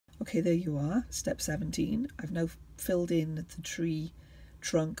Okay, there you are, step 17. I've now filled in the tree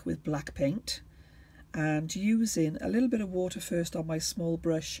trunk with black paint, and using a little bit of water first on my small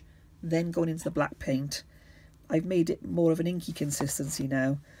brush, then going into the black paint, I've made it more of an inky consistency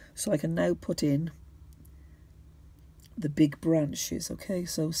now, so I can now put in the big branches. Okay,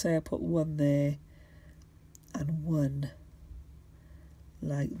 so say I put one there and one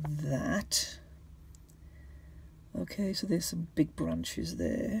like that. Okay, so there's some big branches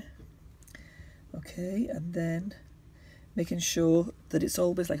there. Okay, and then making sure that it's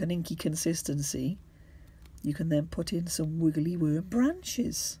always like an inky consistency, you can then put in some wiggly worm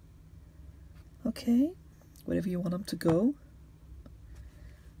branches. Okay, wherever you want them to go.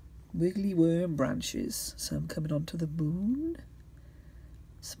 Wiggly worm branches. Some coming onto the moon.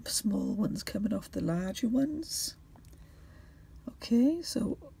 Some small ones coming off the larger ones. Okay,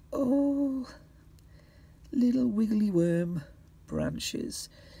 so all little wiggly worm branches.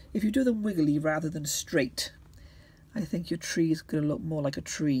 If you do them wiggly rather than straight, I think your tree is going to look more like a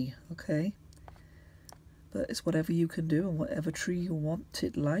tree, okay? But it's whatever you can do and whatever tree you want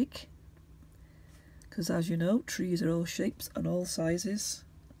it like. Because as you know, trees are all shapes and all sizes.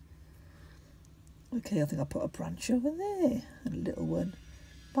 Okay, I think I'll put a branch over there and a little one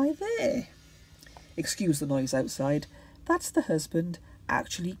by there. Excuse the noise outside. That's the husband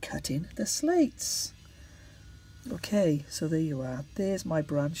actually cutting the slates. Okay, so there you are. There's my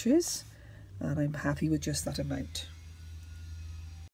branches, and I'm happy with just that amount.